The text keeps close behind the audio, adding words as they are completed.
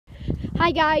Hi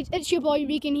guys, it's your boy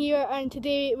Regan here, and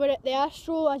today we're at the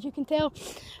Astro. As you can tell,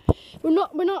 we're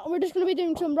just going to be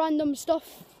doing some random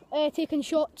stuff, taking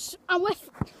shots. I'm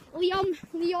with Liam,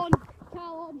 Leon,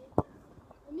 Callum,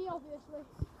 and me obviously.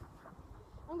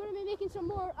 I'm going to be making some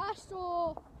more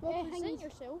Astro things.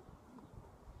 Yourself.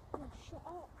 Oh, shut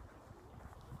up.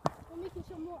 We're making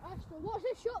some more Astro. What's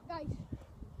this shot, guys?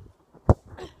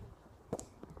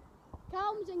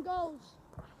 Callums and goals.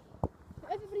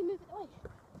 Everybody move it away.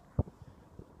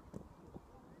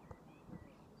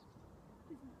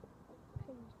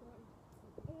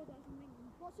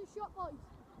 What's the shot, boys?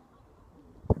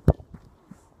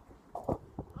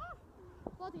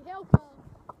 Bloody hell, Carl.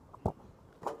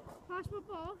 Pass my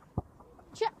ball.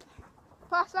 Chip.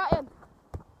 Pass that in.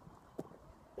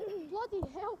 Bloody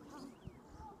hell, Carl.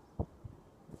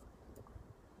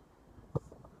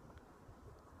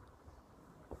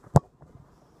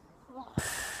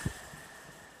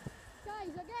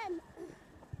 Guys, again.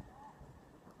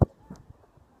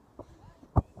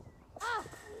 I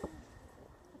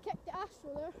kicked the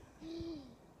Astro there.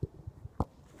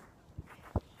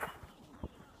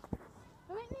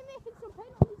 I might be making some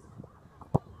penalties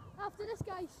after this,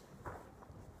 guys.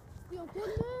 Leon, don't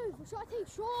move. We're trying to take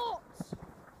shots.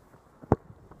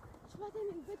 That's why they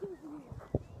make videos of you.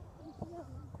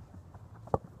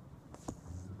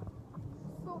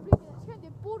 But really, it's kind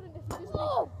of boring if you just make...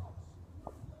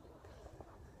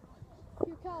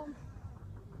 You calm.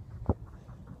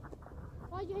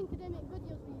 Why do you think they make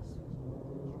videos of these?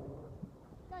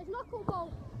 Guys, knuckleball.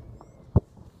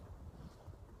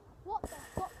 What the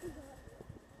fuck is it?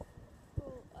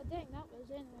 Well, I think that was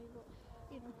anyway, but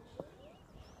you know.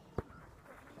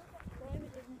 Why we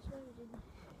didn't.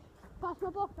 Pass my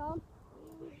ball, Callum.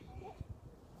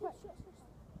 Quick.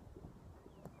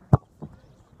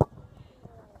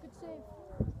 Good save.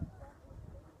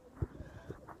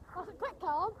 Pass it quick,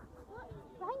 Callum.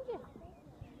 Behind you.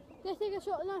 Let's take a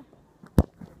shot now.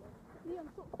 Liam,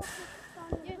 stop fucking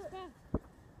standing. Yes, pass.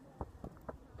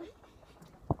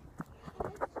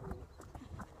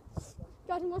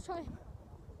 Guys, I'm going to try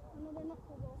another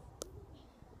knuckleball.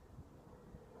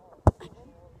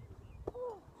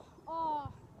 Oh,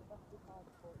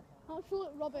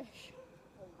 absolute rubbish.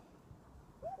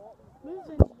 Move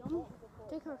in, Liam.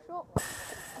 Take her shot. Get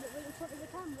right in front of the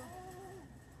camera.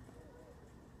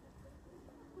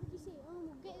 What did you say? Oh,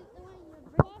 we'll get the line,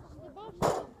 the boss.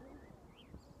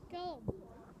 Go.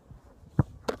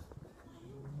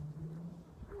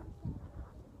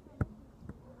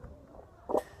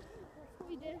 That's what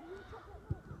we did.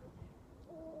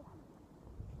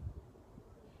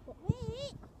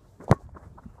 Wait.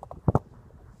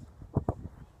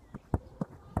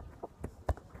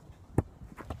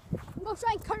 We'll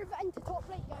try and curve it into top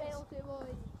right, guys. Penalty,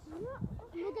 boys. I'm not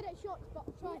good at shots, but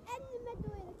try. You're in the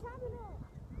middle of the camera.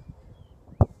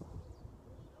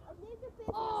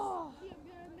 Oh! You're in the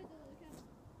middle of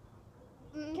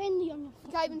the camera. Kenny on your...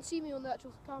 You can't even see me on the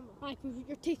actual camera. Aye,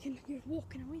 you're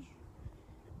walking away.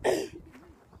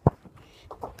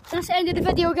 That's the end of the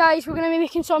video, guys. We're going to be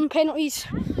making some penalties.